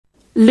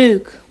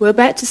Luke, we're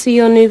about to see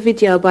your new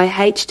video by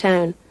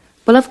H-Town,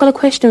 but I've got a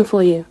question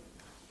for you.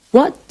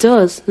 What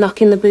does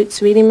knocking the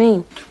boots really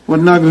mean?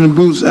 What knocking the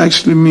boots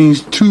actually means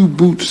two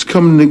boots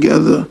coming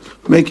together,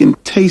 making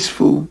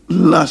tasteful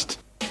lust.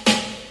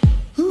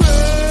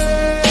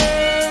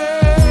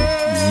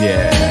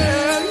 Yeah.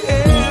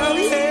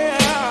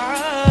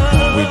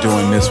 We're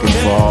doing this one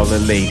for all the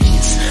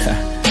ladies.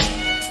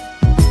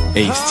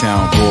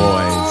 H-Town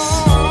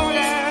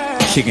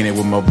boys. Kicking it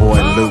with my boy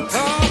Luke.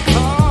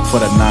 For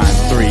the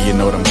 9-3, you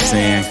know what I'm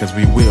saying? Cause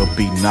we will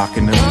be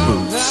knocking the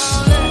boots.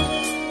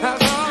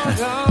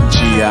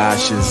 G.I.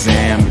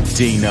 Shazam,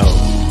 Dino.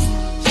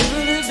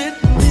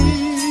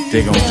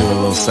 They gon' do a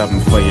little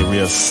something for you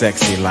real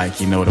sexy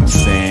like, you know what I'm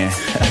saying?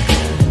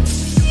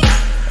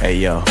 Hey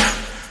yo,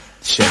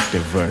 check the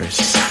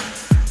verse.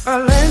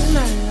 Last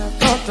night I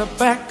thought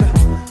back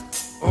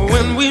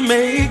when we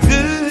made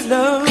good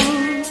love,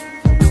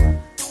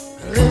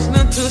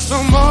 listening to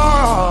some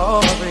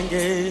Marvin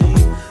Gaye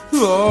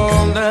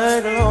all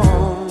night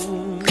long.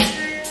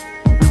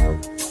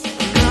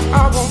 Now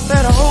I want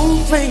that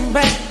whole thing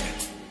back,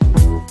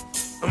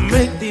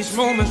 make these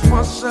moments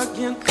once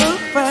again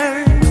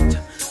perfect.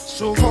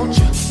 So won't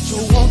you,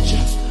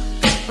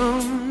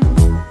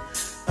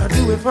 I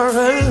do it for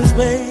us,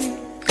 babe.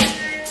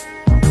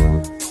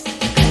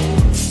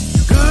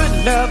 Good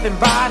loving,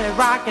 body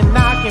rocking,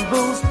 knocking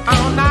boots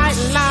all night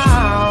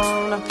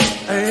long.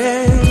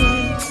 Hey.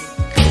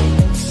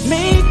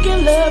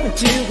 Making love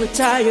until we're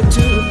tired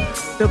to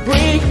the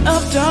break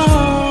of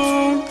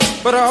dawn.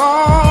 But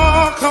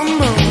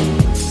come on,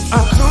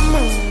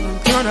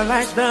 turn the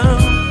lights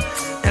down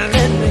and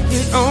let me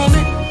get on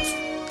it,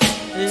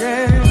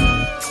 yeah.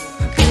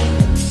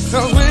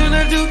 Cause when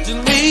I do to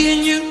me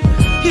and you,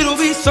 it'll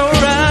be so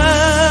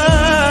right.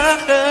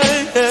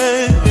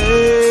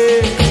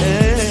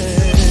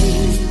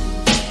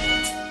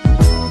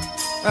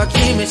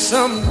 Give me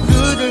some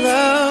good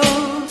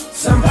love.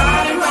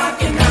 Somebody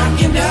rockin',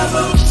 knockin' the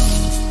boots.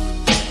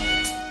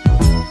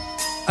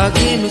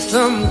 Give me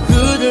some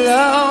good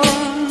love.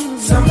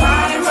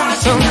 Somebody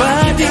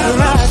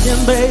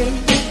rockin', baby.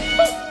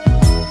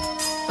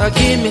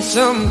 Give me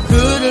some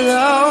good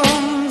love.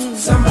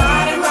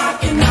 Somebody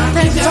rockin', knockin'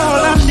 that's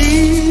all I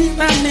need.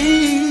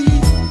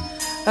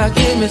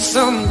 Give me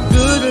some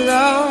good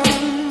love.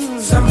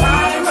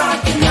 Somebody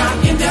rockin',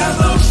 knockin' the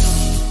boots.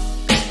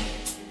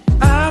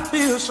 I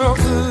feel so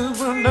good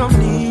when I'm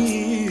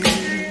near.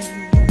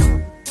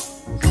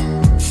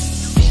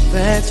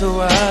 That's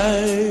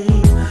why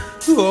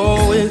you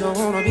always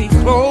wanna be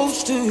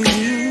close to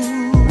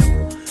you.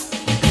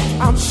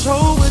 I'm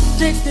so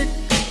addicted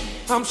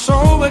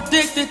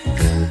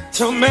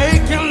to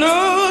making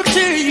love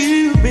to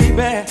you,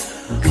 baby.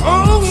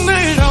 All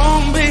night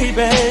long,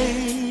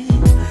 baby.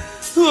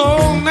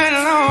 All night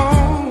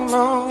long,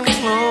 long.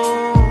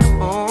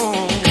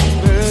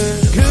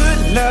 Good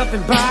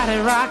loving, body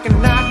rocking,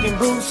 knocking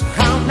boots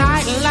all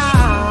night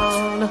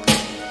long.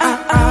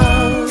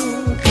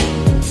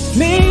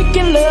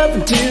 Making love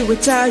until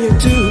we're tired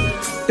to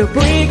the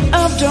break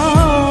of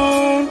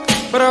dawn.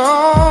 But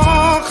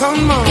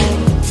come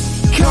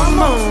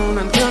on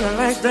and turn the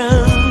lights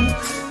down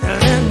and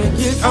let me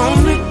get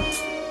on it.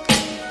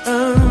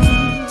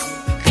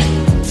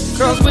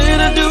 Cause when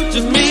I do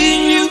just me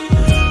and you,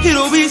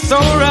 it'll be so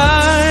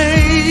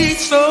right,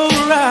 so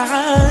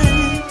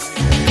right,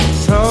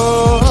 so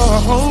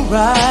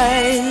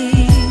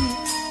right.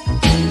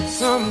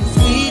 Some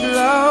sweet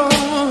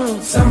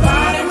love,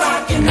 somebody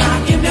rockin',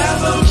 knockin' the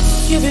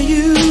boots, giving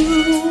you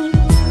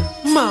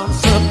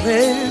months of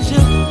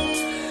pleasure.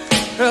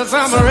 Cause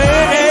I'm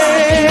ready.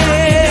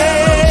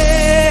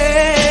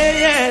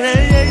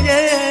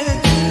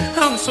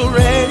 I'm so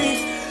ready,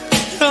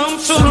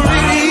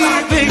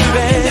 baby,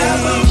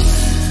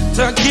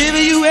 to give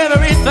you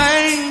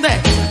everything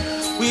that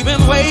we've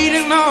been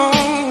waiting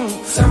on.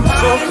 So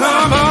come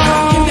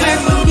on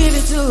and give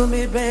it to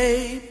me,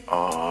 babe.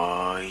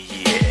 Oh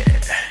yeah.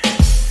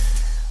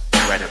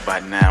 Right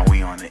about now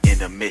we on the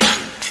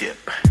intermission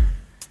tip.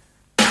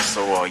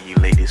 So all you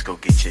ladies go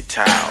get your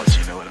towels,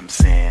 you know what I'm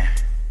saying?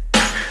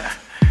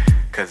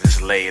 Cause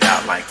it's laid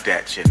out like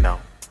that, you know.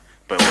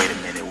 But wait a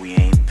minute, we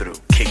ain't through.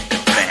 Kick the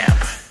vamp.